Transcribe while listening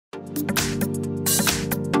Hi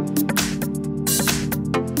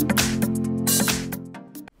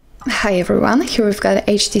everyone, here we've got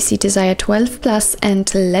HTC Desire 12 Plus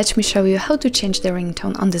and let me show you how to change the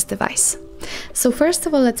ringtone on this device. So first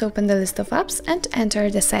of all, let's open the list of apps and enter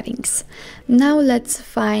the settings. Now let's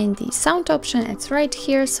find the sound option, it's right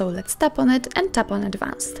here, so let's tap on it and tap on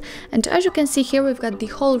advanced. And as you can see here, we've got the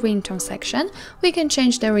whole ringtone section. We can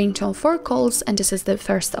change the ringtone for calls, and this is the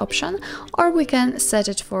first option, or we can set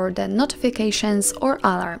it for the notifications or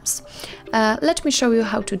alarms. Let me show you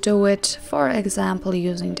how to do it. For example,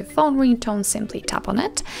 using the phone ringtone, simply tap on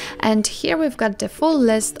it. And here we've got the full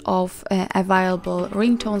list of available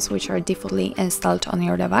ringtones which are defaultly installed on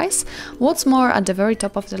your device. What's more, at the very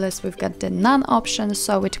top of the list, we've got the none option,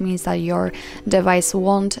 so it means that your device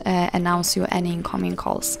won't announce you any incoming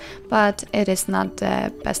calls, but it is not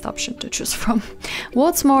the best option to choose from.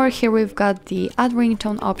 What's more, here we've got the add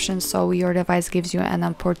ringtone option, so your device gives you an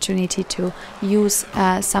opportunity to use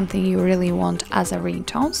something you really want as a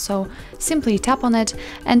ringtone. So simply tap on it,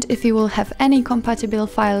 and if you will have any compatible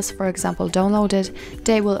files, for example downloaded,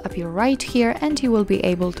 they will appear right here and you will be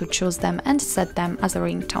able to choose them and set them as a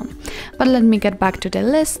ringtone. But let me get back to the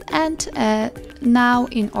list, and now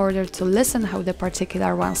in order to listen how the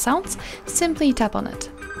particular one sounds, simply tap on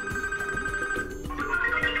it.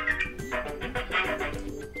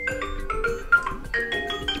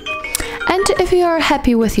 And if you are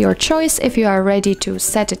happy with your choice, if you are ready to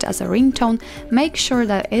set it as a ringtone, make sure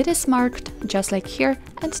that it is marked just like here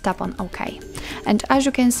and tap on OK. And as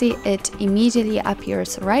you can see, it immediately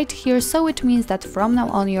appears right here, so it means that from now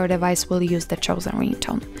on your device will use the chosen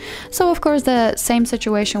ringtone. So of course the same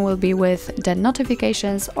situation will be with the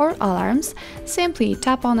notifications or alarms. Simply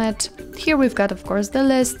tap on it. Here we've got of course the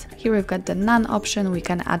list, here we've got the none option, we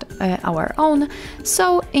can add our own.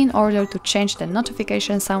 So in order to change the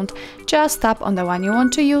notification sound, just tap on the one you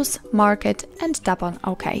want to use, mark it and tap on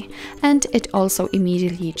OK, and it also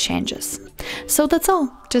immediately changes. So that's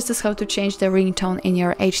all. This is how to change the ringtone in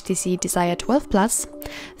your HTC Desire 12 Plus.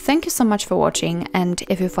 Thank you so much for watching, and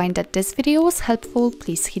if you find that this video was helpful,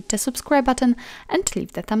 please hit the subscribe button and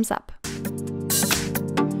leave the thumbs up.